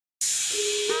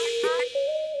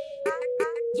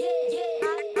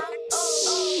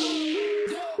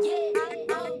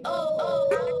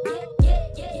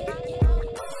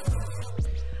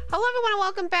everyone,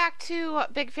 and welcome back to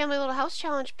Big Family Little House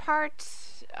Challenge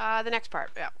the next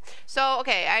part. Yeah. So,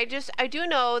 okay, I do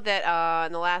know that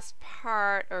in the last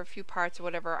part, or a few parts or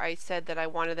whatever, I said that I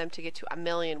wanted them to get to 1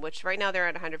 million, which right now they're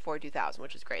at 142,000,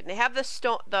 which is great. And they have the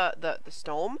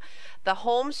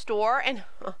home store, and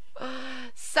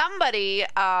somebody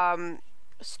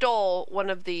stole one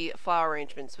of the flower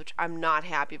arrangements, which I'm not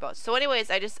happy about. So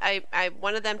anyways, I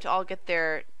wanted them to all get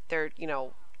their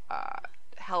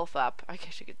health up. I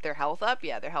guess you get their health up.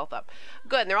 Yeah, their health up.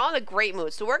 Good. And they're all in a great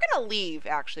mood. So we're gonna leave.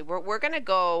 Actually, we're gonna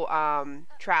go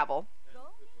travel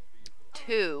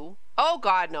to. Oh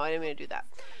God, no! I didn't mean to do that.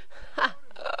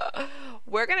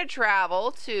 We're gonna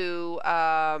travel to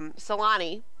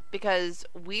Solani because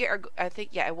we are. I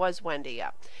think it was Wendy.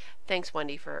 Yeah. Thanks,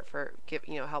 Wendy, for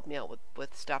helping me out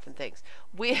with stuff and things.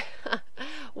 We're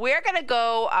gonna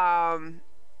go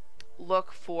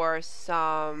look for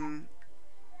some.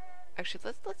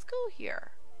 Actually, let's go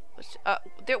here. Wait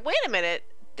a minute.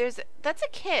 That's a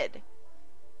kid,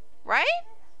 right?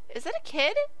 Is that a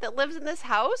kid that lives in this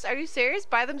house? Are you serious?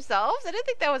 By themselves? I didn't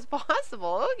think that was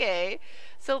possible. Okay.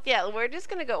 So yeah, we're just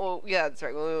gonna go. Well, yeah, that's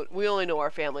right. We only know our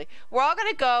family. We're all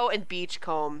gonna go and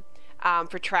beachcomb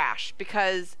for trash,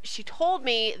 because she told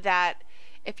me that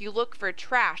if you look for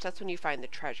trash, that's when you find the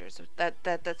treasures. So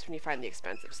that's when you find the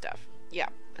expensive stuff. Yeah,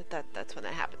 that's when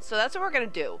that happens. So that's what we're gonna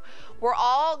do. We're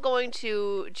all going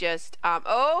to just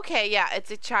okay, yeah, it's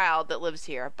a child that lives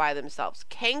here by themselves.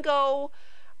 Kengo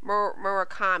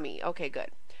Murakami. Okay, good,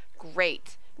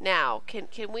 great. Now, can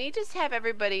we just have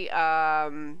everybody?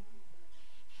 I'm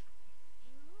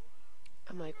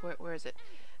like, where is it?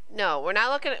 No, we're not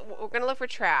looking at. We're gonna look for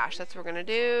trash. That's what we're gonna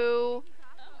do.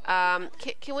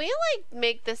 Can we like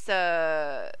make this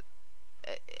a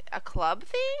club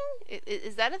thing?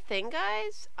 Is that a thing,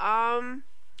 guys?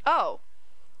 Oh,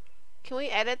 can we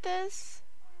edit this?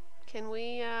 Can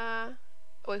we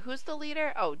wait, who's the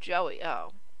leader? Oh, Joey.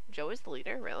 Oh, Joey's the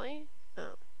leader, really?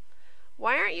 Oh,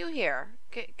 why aren't you here?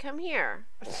 Come here.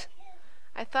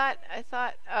 I thought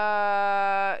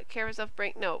care of yourself.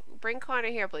 Bring Connor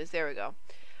here, please. There we go.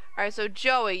 All right, so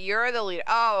Joey, you're the leader.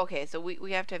 Oh, okay, so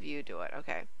we have to have you do it.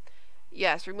 Okay.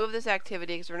 Yes, remove this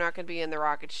activity because we're not going to be in the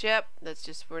rocket ship.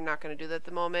 We're not going to do that at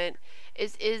the moment.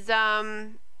 Is this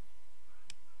an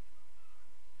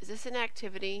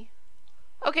activity?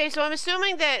 Okay, so I'm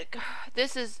assuming that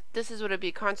this is what it'd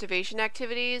be, conservation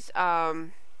activities,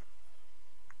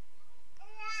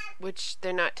 which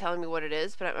they're not telling me what it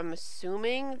is, but I'm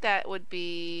assuming that would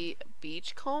be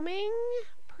beach combing.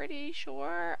 Pretty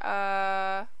sure.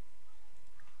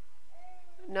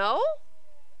 No?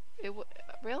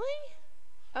 Really?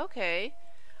 Okay.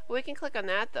 Well, we can click on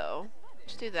that though.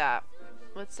 Let's do that.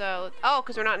 Oh,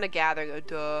 because we're not in a gathering. Oh,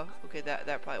 duh. Okay,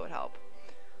 that probably would help.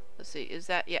 Let's see. Is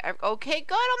that, yeah. Okay,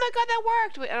 good. Oh my God, that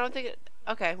worked. Wait, I don't think it,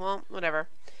 okay, well, whatever.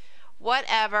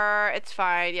 Whatever. It's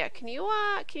fine. Yeah, can you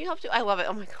help too? I love it.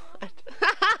 Oh my God.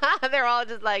 They're all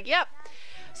just like, yep.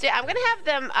 So yeah, I'm gonna have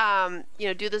them,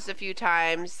 do this a few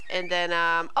times, and then,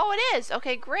 oh, it is.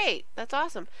 Okay, great. That's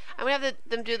awesome. I'm gonna have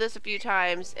them do this a few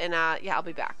times, and yeah, I'll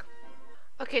be back.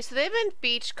 Okay, so they've been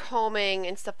beach combing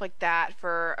and stuff like that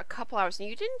for a couple hours, and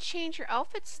you didn't change your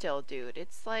outfit still, dude.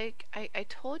 It's like, I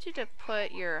told you to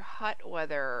put your hot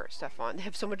weather stuff on. They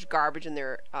have so much garbage in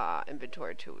their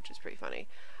inventory too, which is pretty funny.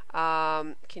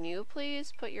 Can you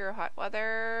please put your hot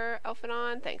weather outfit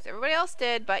on? Thanks. Everybody else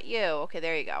did, but you. Okay,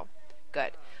 there you go.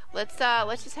 Good. Let's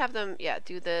just have them, yeah,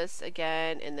 do this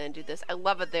again and then do this. I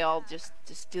love it. They all just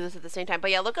do this at the same time.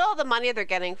 But yeah, look at all the money they're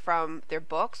getting from their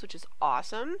books, which is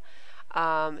awesome.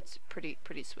 It's pretty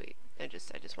sweet. I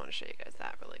just want to show you guys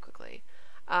that really quickly.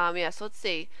 Yeah, so let's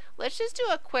see. Let's just do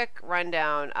a quick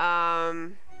rundown.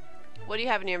 What do you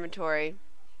have in your inventory?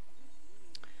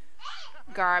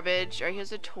 Garbage. Or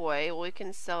here's a toy. Well, we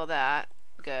can sell that.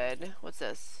 Good. What's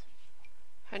this?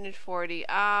 140.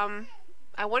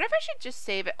 I wonder if I should just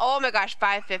save it. Oh my gosh,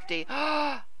 550.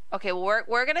 Okay, well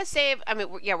we're gonna save. I mean,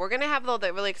 yeah, we're gonna have all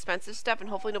the really expensive stuff, and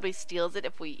hopefully nobody steals it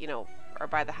if we, or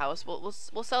buy the house. We'll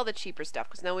sell the cheaper stuff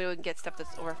because now we can get stuff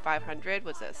that's over 500.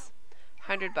 What's this?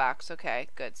 $100. Okay,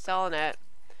 good. Selling it.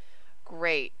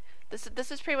 Great. This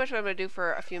is pretty much what I'm gonna do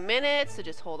for a few minutes. So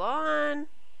just hold on.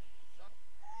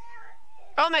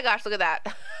 Oh my gosh, look at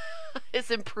that. It's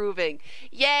improving.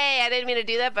 Yay! I didn't mean to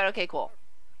do that, but okay, cool.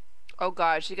 Oh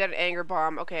god, she got an anger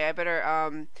bomb. Okay, I better,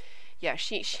 yeah,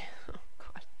 she oh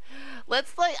god.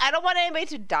 Let's, like, I don't want anybody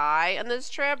to die on this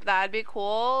trip. That'd be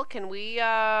cool. Can we,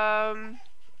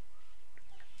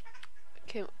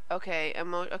 okay,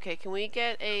 can we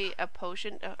get a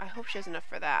potion? Oh, I hope she has enough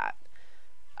for that.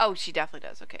 Oh, she definitely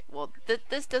does. Okay, well,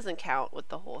 this doesn't count with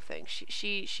the whole thing.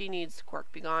 She needs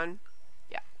Quirk Be Gone.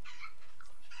 Yeah.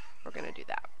 we're gonna do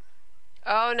that.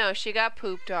 Oh no, she got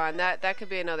pooped on. That could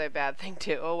be another bad thing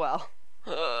too. Oh well.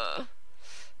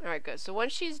 Alright, good. So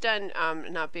once she's done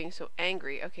not being so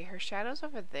angry, okay, her shadow's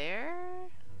over there.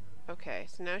 Okay,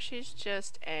 so now she's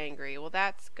just angry. Well,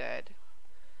 that's good.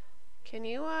 Can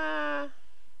you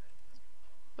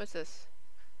what's this?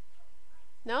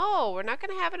 No, we're not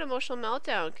gonna have an emotional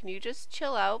meltdown. Can you just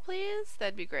chill out, please?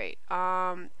 That'd be great.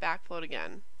 Backfloat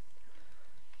again.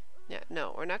 Yeah,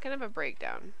 no, we're not gonna have a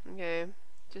breakdown. Okay.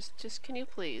 Just can you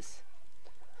please?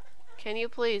 Can you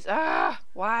please? Ah!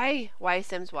 Why? Why,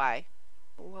 Sims, why?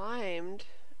 Limed?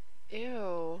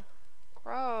 Ew.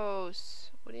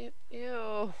 Gross. What do you...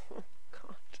 Ew.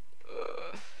 God.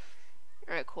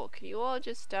 Alright, cool. Can you all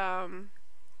just,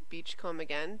 beachcomb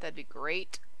again? That'd be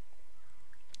great.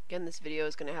 Again, this video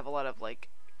is gonna have a lot of, like,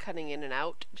 cutting in and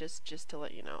out, just to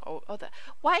let you know.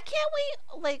 Why can't we,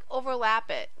 like, overlap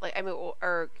it? Like, I mean,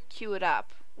 or queue it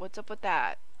up. What's up with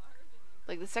that?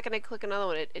 Like, the second I click another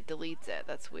one, it deletes it.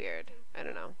 That's weird. I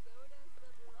don't know.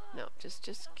 No, just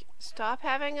stop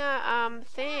having a,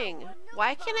 thing.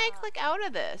 Why can't I click out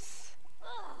of this?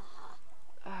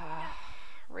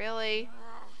 Really?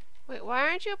 Wait, why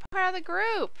aren't you a part of the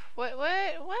group? What?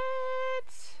 Wait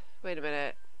a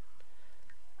minute.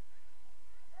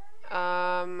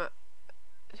 Oh,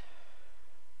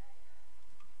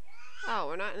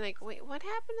 we're not, like, wait, what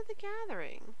happened to the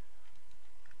gathering?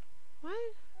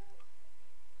 What?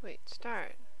 Wait,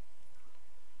 start.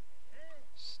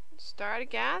 Start a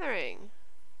gathering.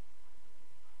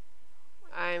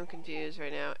 I'm confused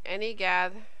right now. Any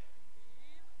gather...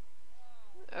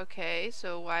 Okay,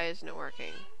 so why isn't it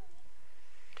working?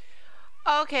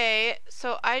 Okay,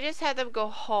 so I just had them go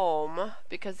home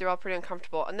because they're all pretty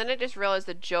uncomfortable. And then I just realized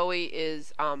that Joey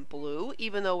is blue,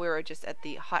 even though we were just at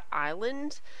the hot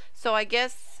island. So I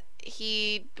guess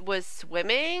he was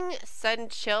swimming. Sudden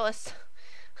chill.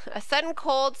 A sudden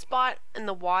cold spot in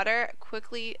the water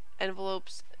quickly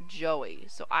envelopes Joey.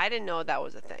 So I didn't know that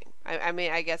was a thing. I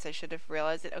mean, I guess I should have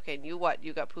realized it. Okay, and you what?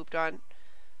 You got pooped on?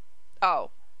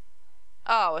 Oh.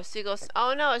 Oh, a seagull.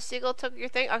 Oh no, a seagull took your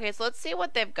thing. Okay, so let's see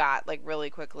what they've got, like, really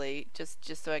quickly,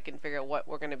 just so I can figure out what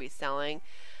we're gonna be selling.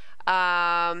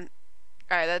 All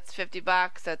right, that's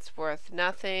 $50. That's worth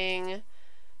nothing.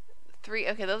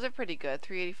 Okay, those are pretty good.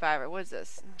 $3.85. What is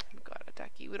this? Oh God, a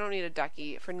ducky. We don't need a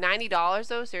ducky for $90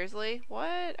 though. Seriously?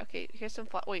 What? Okay, here's some.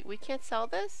 Wait, we can't sell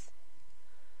this?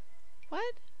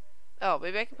 What? Oh,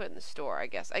 maybe I can put it in the store. I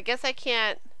guess. I guess I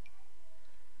can't.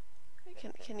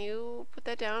 Can you put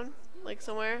that down, like,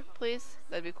 somewhere, please?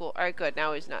 That'd be cool. Alright, good.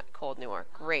 Now he's not cold anymore.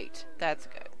 Great. That's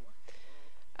good.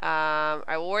 Alright,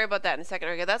 we'll worry about that in a second.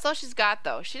 Okay, that's all she's got,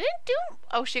 though. She didn't do...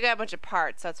 Oh, she got a bunch of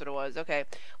parts. That's what it was. Okay.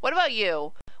 What about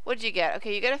you? What did you get?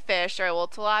 Okay, you got a fish. Alright, well,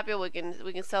 tilapia,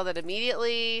 we can sell that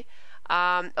immediately.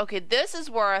 Okay, this is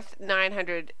worth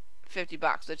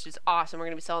 $950, which is awesome. We're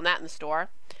going to be selling that in the store.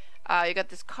 You got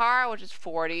this car, which is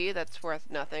 $40. That's worth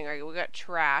nothing. All right, we got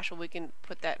trash. Well, we can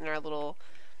put that in our little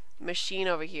machine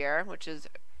over here, which is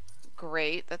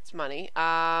great. That's money.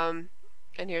 And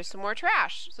here's some more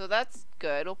trash. So that's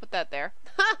good. We'll put that there.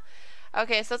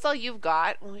 Okay, so that's all you've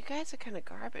got. Well, you guys are kind of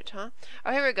garbage, huh?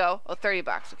 Oh, here we go. Oh,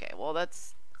 $30. Okay, well,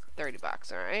 that's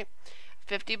 $30. All right.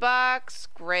 $50.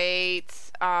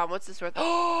 Great. What's this worth?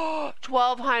 Oh,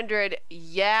 $1,200.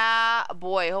 Yeah,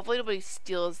 boy. Hopefully nobody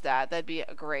steals that. That'd be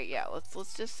great. Yeah,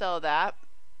 let's just sell that.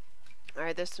 All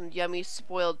right, there's some yummy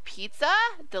spoiled pizza.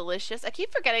 Delicious. I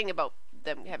keep forgetting about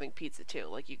them having pizza too.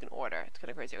 Like, you can order. It's kind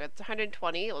of crazy. It's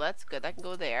 $120. Well, that's good. That can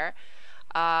go there.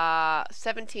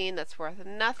 17. That's worth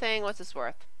nothing. What's this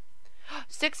worth?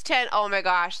 $6.10. Oh my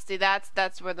gosh. See,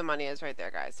 that's where the money is right there,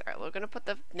 guys. All right, we're gonna put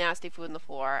the nasty food on the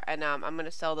floor, and I'm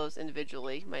gonna sell those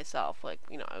individually myself. Like,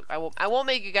 you know, I won't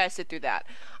make you guys sit through that.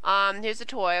 Here's a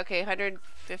toy. Okay,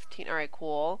 115. All right,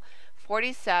 cool.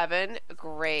 47.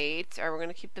 Great. All right, we're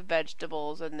gonna keep the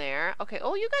vegetables in there. Okay.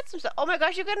 Oh, you got some stuff. Oh my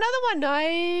gosh, you got another one.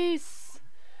 Nice.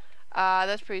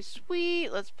 That's pretty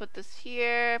sweet. Let's put this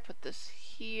here. Put this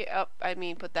here. Oh, I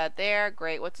mean, put that there.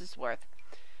 Great. What's this worth?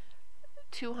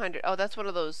 200. Oh, that's one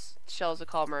of those shells that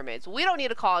call mermaids. We don't need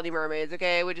to call any mermaids,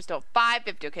 okay? We just don't.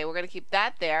 550. Okay, we're gonna keep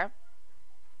that there.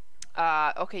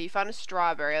 Okay, you found a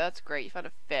strawberry. That's great. You found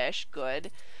a fish.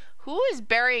 Good. Who is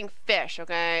burying fish?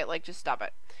 Okay, like, just stop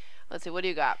it. Let's see. What do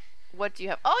you got? What do you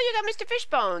have? Oh, you got Mr.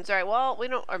 Fishbones. All right. Well, we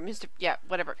don't. Or Mr. Yeah,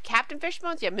 whatever. Captain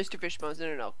Fishbones. Yeah, Mr. Fishbones.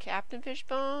 No. Captain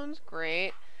Fishbones.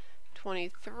 Great.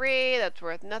 23. That's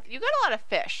worth nothing. You got a lot of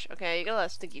fish. Okay, you got a lot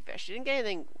of stinky fish. You didn't get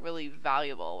anything really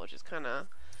valuable, which is kind of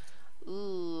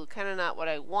not what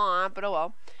I want. But oh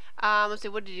well. Let's see.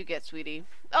 What did you get, sweetie?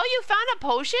 Oh, you found a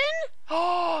potion?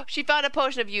 Oh, she found a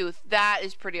potion of youth. That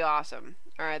is pretty awesome.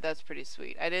 Alright, that's pretty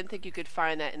sweet. I didn't think you could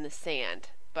find that in the sand.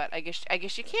 But I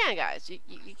guess you can, guys.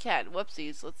 You can.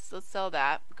 Whoopsies. Let's sell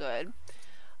that. Good.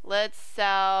 Let's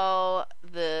sell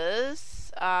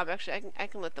this. Actually, I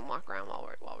can let them walk around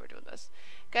while we're doing this.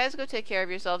 Guys, go take care of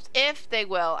yourselves. If they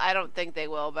will. I don't think they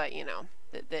will, but you know,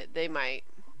 they might.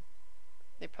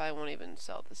 They probably won't even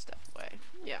sell this stuff away.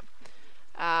 Yeah.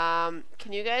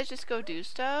 Can you guys just go do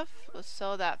stuff? Let's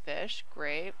sell that fish.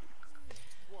 Great.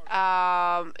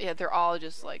 Yeah, they're all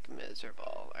just like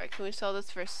miserable. Alright, can we sell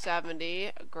this for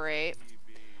 70? Great.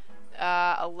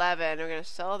 11. We're gonna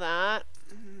sell that.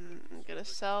 I'm gonna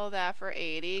sell that for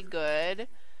 80. Good.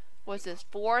 What's this?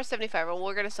 475. Well,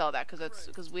 we're gonna sell that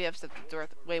because we have stuff that's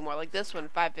worth way more. Like this one,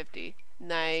 550.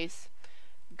 Nice.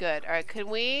 Good. Alright, can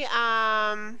we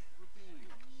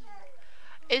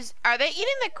are they eating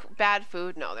the bad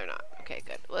food? No, they're not. Okay,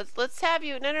 good. Let's have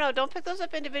you. No. Don't pick those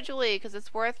up individually because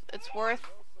it's worth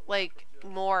like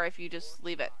more if you just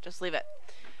leave it. Just leave it.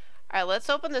 All right, let's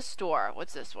open the store.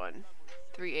 What's this one?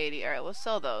 380. All right, let's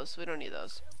sell those. We don't need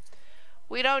those.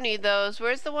 We don't need those.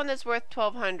 Where's the one that's worth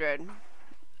 1200?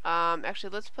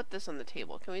 Actually, let's put this on the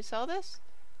table. Can we sell this?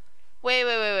 Wait.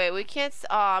 We can't.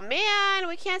 Oh man,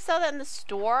 we can't sell that in the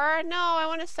store. No, I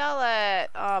want to sell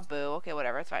it. Oh boo. Okay,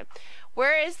 whatever. It's fine.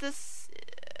 Where is this?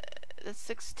 The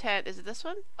 610. Is it this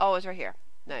one? Oh, it's right here.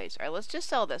 Nice. All right, let's just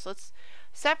sell this. Let's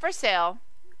set for sale.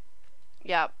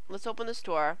 Yep. Let's open the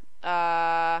store.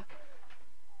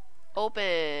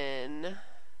 Open.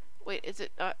 Wait, is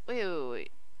it?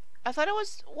 Wait. I thought it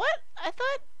was. What? I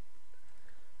thought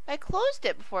I closed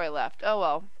it before I left. Oh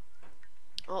well.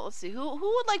 Well, let's see. Who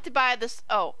would like to buy this?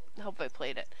 Oh, I hope I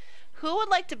played it. Who would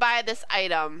like to buy this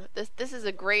item? This is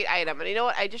a great item. And you know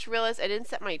what? I just realized I didn't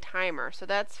set my timer, so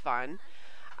that's fun.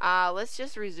 Let's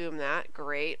just resume that.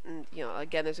 Great. And you know,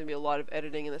 again, there's gonna be a lot of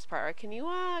editing in this part. Right, can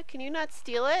you not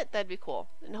steal it? That'd be cool.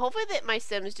 And hopefully that my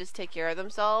Sims just take care of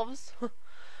themselves.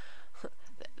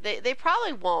 they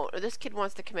probably won't. Or this kid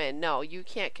wants to come in. No, you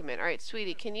can't come in. All right,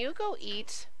 sweetie, can you go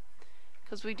eat?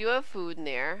 Because we do have food in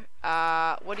there.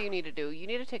 What do you need to do? You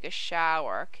need to take a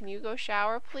shower. Can you go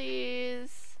shower,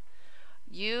 please?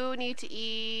 You need to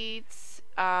eat.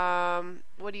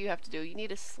 What do you have to do? You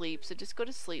need to sleep. So just go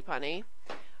to sleep, honey.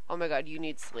 Oh my god, you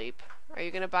need sleep. Are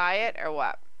you going to buy it or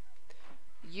what?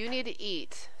 You need to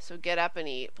eat. So get up and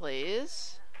eat,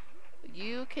 please.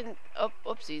 You can... Oh,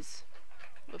 oopsies.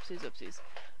 Oopsies.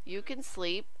 You can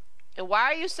sleep. And why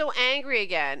are you so angry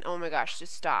again? Oh my gosh,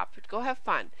 just stop. Go have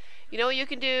fun. You know what you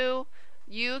can do?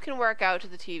 You can work out to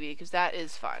the TV because that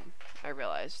is fun. I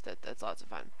realized that's lots of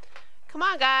fun. Come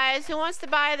on, guys. Who wants to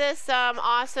buy this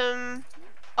awesome...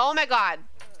 Oh my god.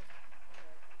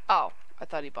 Oh, I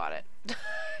thought he bought it.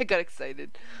 I got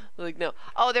excited. Like, no.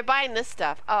 Oh, they're buying this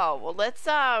stuff. Oh, well, let's,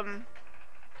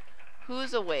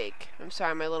 who's awake? I'm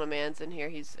sorry, my little man's in here.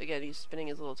 He's spinning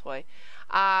his little toy.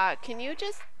 Can you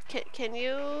just... Can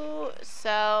you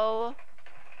sell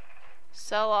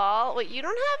all? Wait, you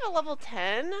don't have a level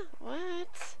 10?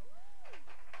 What?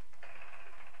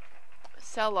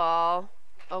 Sell all.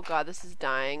 Oh god, this is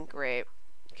dying. Great.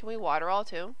 Can we water all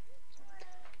too?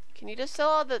 Can you just sell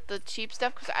all the cheap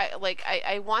stuff? Because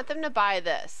I want them to buy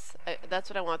this. That's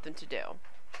what I want them to do.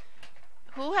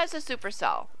 Who has a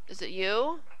supercell? Is it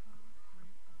you?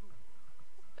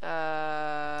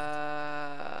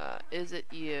 Is it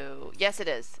you? Yes, it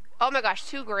is. Oh my gosh,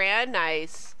 $2,000.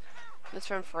 Nice. That's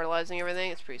from fertilizing everything.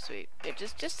 It's pretty sweet. Yeah,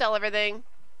 just sell everything.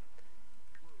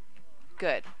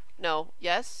 Good. No.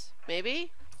 Yes.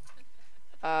 Maybe.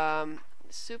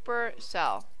 Super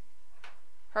sell.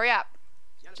 Hurry up.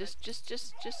 Just.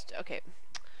 Okay.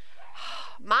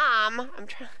 Mom, I'm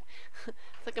trying.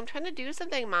 It's like I'm trying to do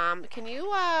something, Mom. Can you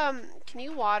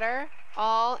water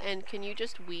all and can you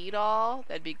just weed all?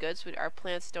 That'd be good so our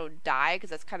plants don't die because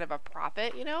that's kind of a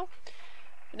profit, you know?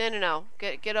 No.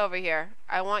 Get over here.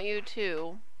 I want you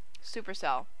to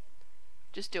supercell.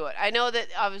 Just do it. I know that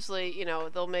obviously, you know,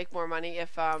 they'll make more money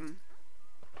if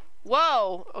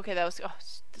Whoa! Okay, that was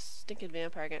the stinking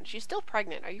vampire again. She's still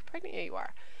pregnant. Are you pregnant? Yeah, you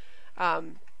are.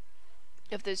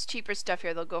 If there's cheaper stuff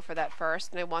here, they'll go for that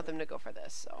first, and I want them to go for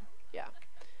this, so yeah.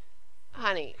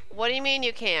 Honey, what do you mean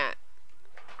you can't?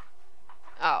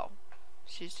 Oh,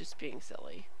 she's just being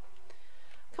silly.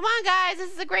 Come on, guys,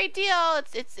 this is a great deal.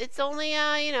 It's only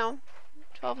you know,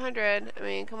 1,200. I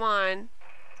mean, come on.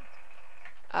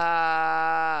 No,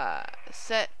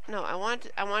 I want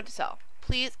to sell.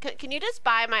 Please, can you just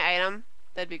buy my item?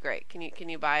 That'd be great. Can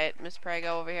you buy it, Miss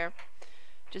Prego over here?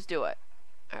 Just do it.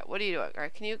 All right, what are you doing? All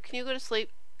right, can you go to sleep?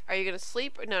 Are you gonna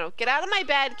sleep? No, get out of my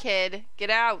bed, kid. Get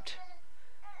out.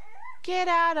 Get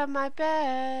out of my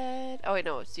bed. Oh wait,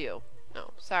 no, it's you.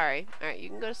 No, sorry. All right, you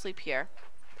can go to sleep here.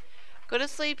 Go to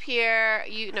sleep here.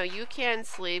 You can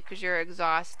sleep because you're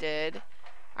exhausted.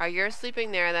 You're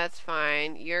sleeping there. That's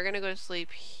fine. You're gonna go to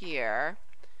sleep here.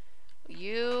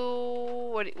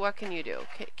 What can you do?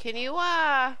 Can you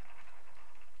oh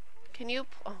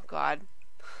God.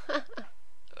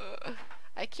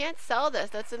 I can't sell this.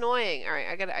 That's annoying. All right,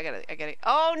 I gotta.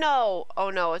 Oh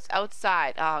no, it's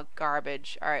outside. Oh,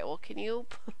 garbage. All right, well, can you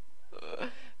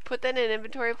put that in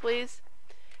inventory, please?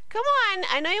 Come on,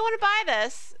 I know you want to buy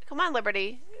this. Come on,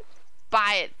 Liberty,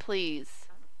 buy it, please.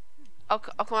 Oh,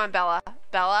 come on, Bella.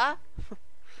 Bella.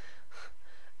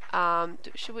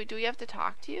 Do we have to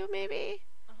talk to you? Maybe.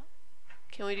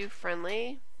 Can we do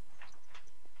friendly?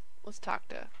 Let's talk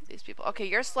to these people. Okay,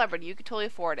 you're a celebrity. You can totally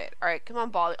afford it. All right, come on,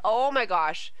 Bally. Oh my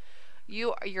gosh,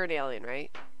 you're an alien,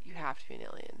 right? You have to be an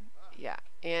alien. Yeah.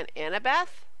 And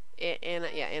Annabeth. Yeah,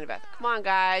 Annabeth. Come on,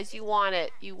 guys. You want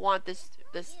it. You want this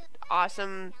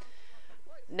awesome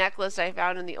necklace I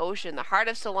found in the ocean, the Heart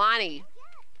of Solani.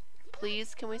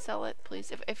 Please, can we sell it?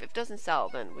 Please. If it doesn't sell,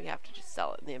 then we have to just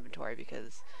sell it in the inventory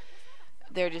because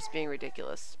they're just being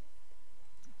ridiculous.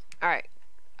 All right.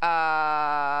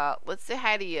 Let's say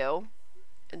hi to you,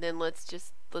 and then let's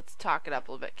talk it up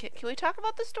a little bit. Can we talk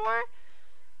about the store?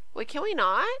 Wait, can we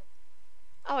not?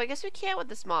 Oh, I guess we can't with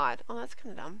this mod. Oh, that's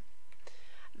kind of dumb.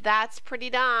 That's pretty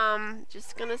dumb.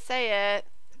 Just gonna say it.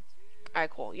 All right,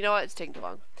 cool. You know what? It's taking too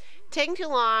long. Taking too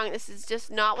long. This is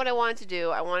just not what I wanted to do.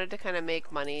 I wanted to kind of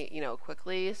make money,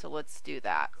 quickly. So let's do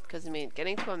that. Because I mean,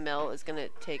 getting to a mill is gonna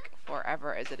take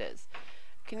forever as it is.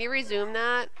 Can you resume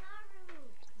that?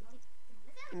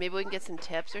 Maybe we can get some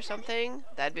tips or something.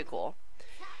 That'd be cool.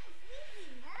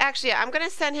 Actually, yeah, I'm going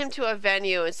to send him to a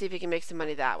venue and see if he can make some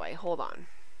money that way. Hold on.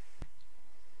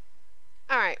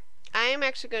 Alright. I am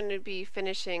actually going to be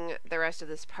finishing the rest of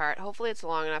this part. Hopefully it's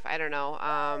long enough. I don't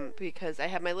know. Because I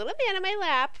have my little man in my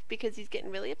lap because he's getting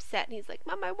really upset. And he's like,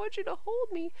 Mom, I want you to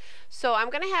hold me. So I'm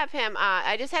going to have him.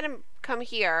 I just had him come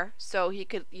here so he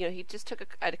could, he just took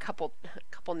a couple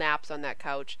naps on that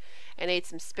couch and ate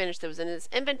some spinach that was in his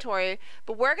inventory.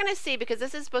 But we're going to see, because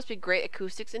this is supposed to be great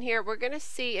acoustics in here, we're going to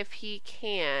see if he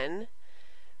can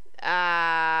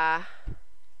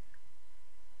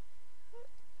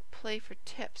play for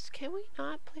tips. Can we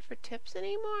not play for tips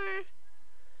anymore?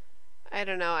 I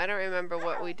don't know. I don't remember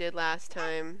what we did last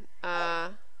time.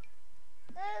 Can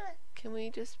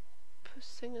we just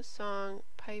sing a song,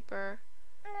 Piper,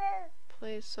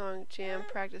 play a song, jam,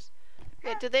 practice?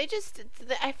 Yeah,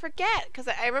 I forget, because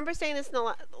I remember saying this in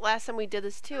the last time we did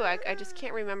this too. I just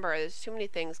can't remember. There's too many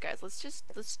things, guys.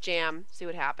 Let's jam, see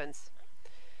what happens.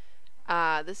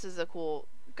 This is a cool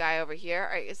guy over here.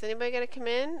 Alright, is anybody gonna come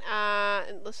in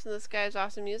and listen to this guy's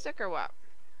awesome music or what?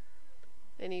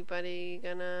 Anybody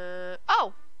gonna...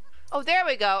 Oh, there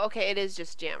we go. Okay, it is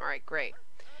just jam. Alright, great.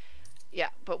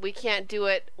 Yeah, but we can't do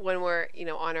it when we're,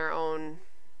 on our own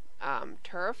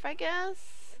turf, I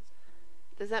guess.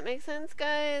 Does that make sense,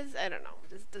 guys? I don't know.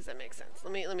 Does that make sense?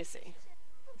 Let me see.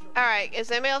 Alright,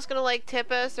 is anybody else gonna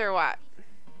tip us or what?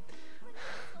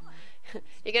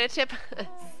 You gonna tip us?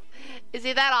 Is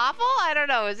he that awful? I don't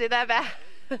know. Is he that bad?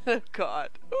 God.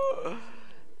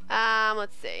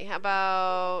 Let's see. How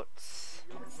about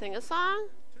sing a song?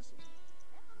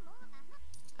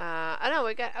 I know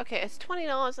we got. Okay, it's $20.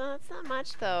 No, that's not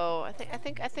much though. I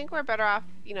think we're better off,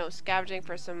 scavenging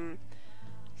for some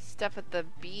stuff at the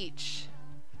beach.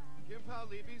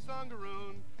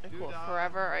 Cool.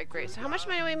 Forever. All right, great. So how much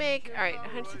money do we make? All right,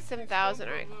 167,000.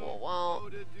 All right, cool. Well.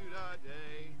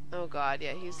 Oh God,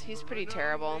 yeah, he's pretty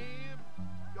terrible.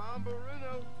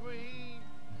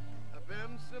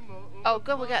 Oh,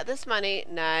 good, we got this money.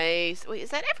 Nice. Wait,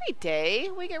 is that every day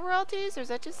we get royalties, or is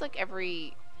that just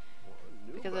every...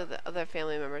 because of the other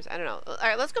family members? I don't know. All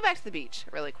right, let's go back to the beach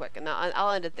really quick, and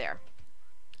I'll end it there.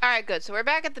 All right, good. So we're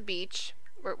back at the beach.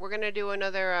 We're gonna do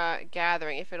another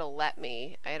gathering if it'll let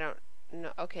me. I don't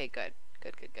know. Okay, good.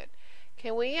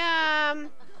 Can we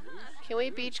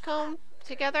beachcomb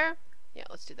together? Yeah,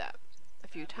 let's do that a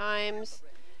few times,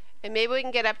 and maybe we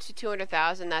can get up to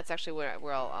 200,000. That's actually where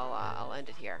I'll end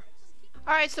it here.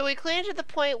 All right, so we cleaned to the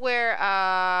point where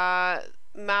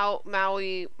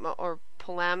Maui or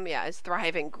Palem, yeah, is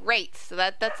thriving. Great. So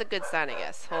that's a good sign, I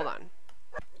guess. Hold on.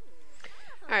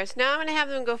 All right, so now I'm gonna have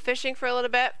them go fishing for a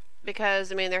little bit because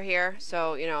I mean they're here,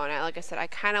 so and like I said, I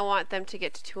kind of want them to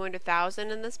get to 200,000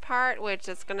 in this part, which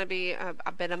is gonna be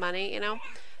a bit of money,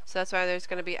 So that's why there's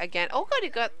going to be, again, oh good, you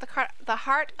got the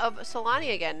Heart of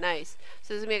Solani again, nice.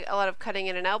 So there's going to be a lot of cutting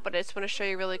in and out, but I just want to show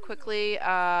you really quickly.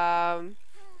 Oh,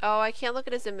 I can't look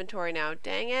at his inventory now,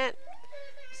 dang it.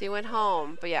 So he went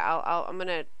home, but yeah, I'm going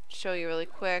to show you really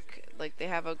quick. Like, they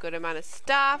have a good amount of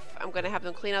stuff. I'm going to have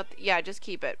them clean out, yeah, just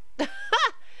keep it.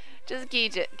 Just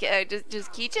keep it.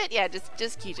 Just keep it. Yeah,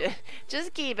 just keep it.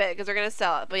 Just keep it because we're gonna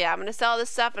sell it. But yeah, I'm gonna sell this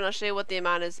stuff and I'll show you what the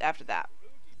amount is after that.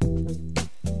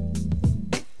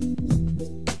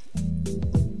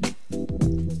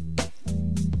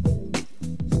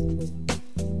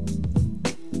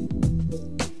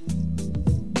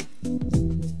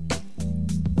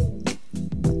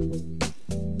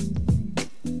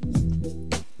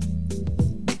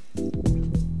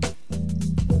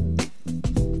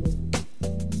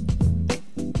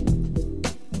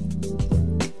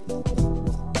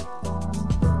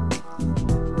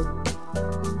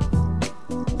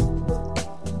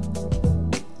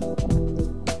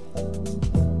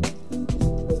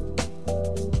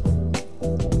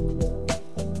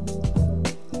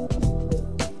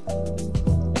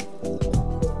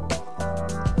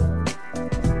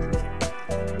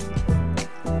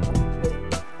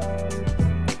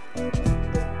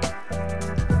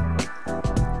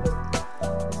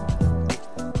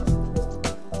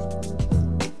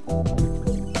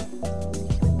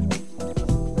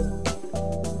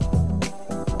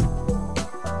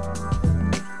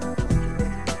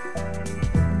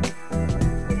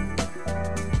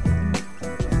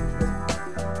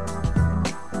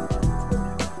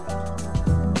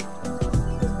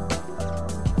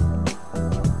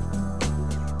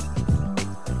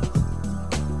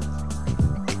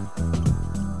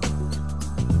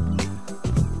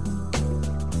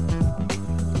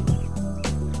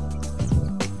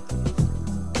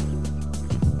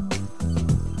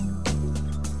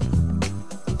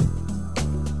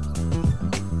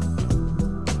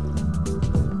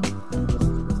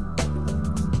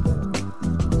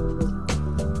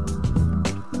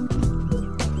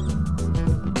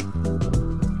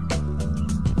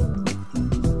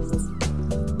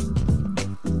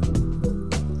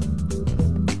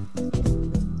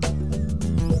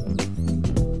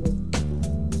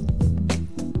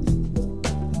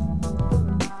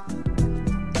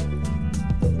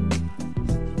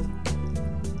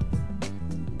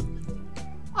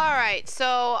 Alright,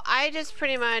 so I just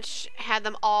pretty much had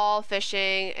them all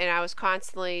fishing and I was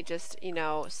constantly just, you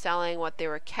know, selling what they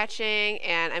were catching,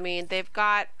 and I mean they've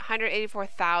got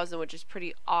 184,000, which is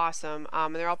pretty awesome,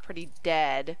 and they're all pretty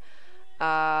dead,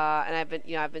 and I've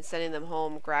been sending them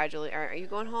home gradually. Are you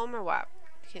going home or what?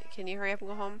 Can you hurry up and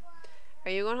go home?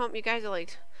 Are you going home? You guys are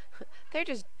like they're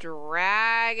just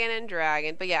dragging and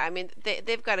dragging. But yeah, I mean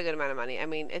they've got a good amount of money. I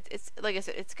mean it's like I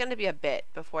said, it's gonna be a bit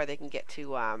before they can get to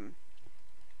 $1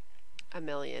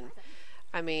 million.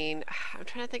 I mean, I'm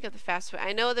trying to think of the fast way.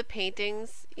 I know the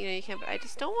paintings, you know, you can, but I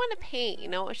just don't want to paint, you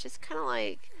know. It's just kind of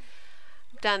like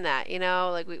done that, you know,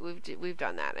 like we've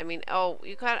done that. I mean, oh,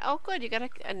 you got, oh good, you got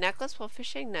a necklace while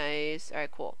fishing. Nice. All right,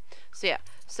 cool. So yeah,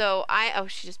 so oh,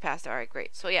 she just passed. All right,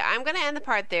 great. So yeah, I'm gonna end the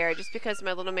part there just because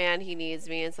my little man, he needs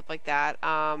me and stuff like that.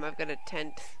 I've got to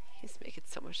tend. He's making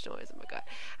so much noise. Oh my god.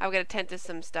 I've got to tend to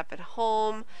some stuff at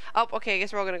home. Oh, okay. I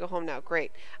guess we're all gonna go home now.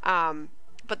 Great.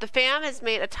 But the fam has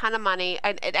made a ton of money,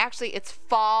 and it's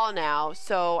fall now,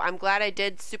 so I'm glad I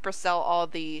did supersell all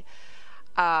the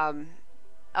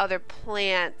other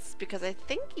plants because I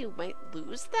think you might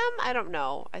lose them. I don't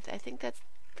know. I think that's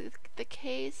the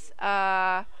case.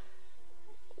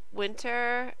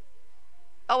 Winter.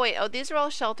 Oh wait. Oh, these are all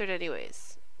sheltered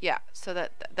anyways. Yeah, so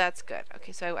that's good.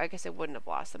 Okay, so I guess I wouldn't have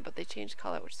lost them, but they changed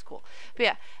color, which is cool. But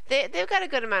yeah, they've got a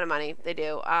good amount of money. They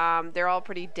do. They're all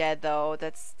pretty dead though.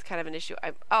 That's kind of an issue.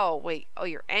 Oh wait. Oh,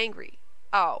 you're angry.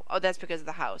 Oh, that's because of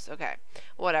the house. Okay,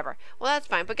 whatever. Well, that's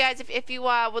fine. But guys, if you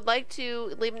would like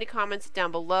to leave any comments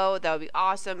down below, that would be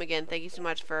awesome. Again, thank you so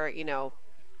much for, you know,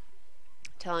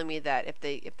 telling me that if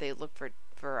they look for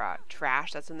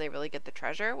trash, that's when they really get the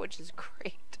treasure, which is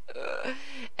great.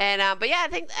 And but yeah, I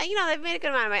think you know, they've made a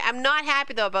good amount of money. I'm not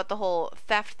happy though about the whole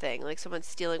theft thing, like someone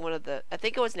stealing one of the, I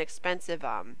think it was an expensive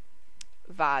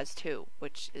vase too,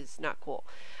 which is not cool.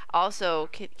 Also,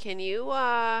 can you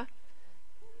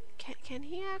can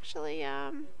he actually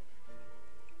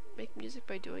make music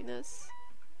by doing this?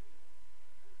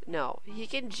 No, he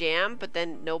can jam, but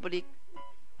then nobody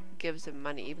gives him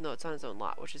money, even though it's on his own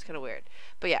lot, which is kind of weird.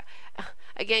 But yeah,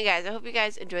 again guys, I hope you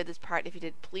guys enjoyed this part. If you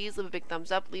did, please leave a big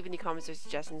thumbs up, leave any comments or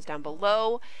suggestions down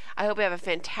below. I hope you have a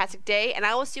fantastic day, and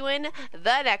I will see you in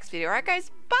the next video. Alright guys,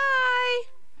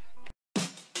 bye!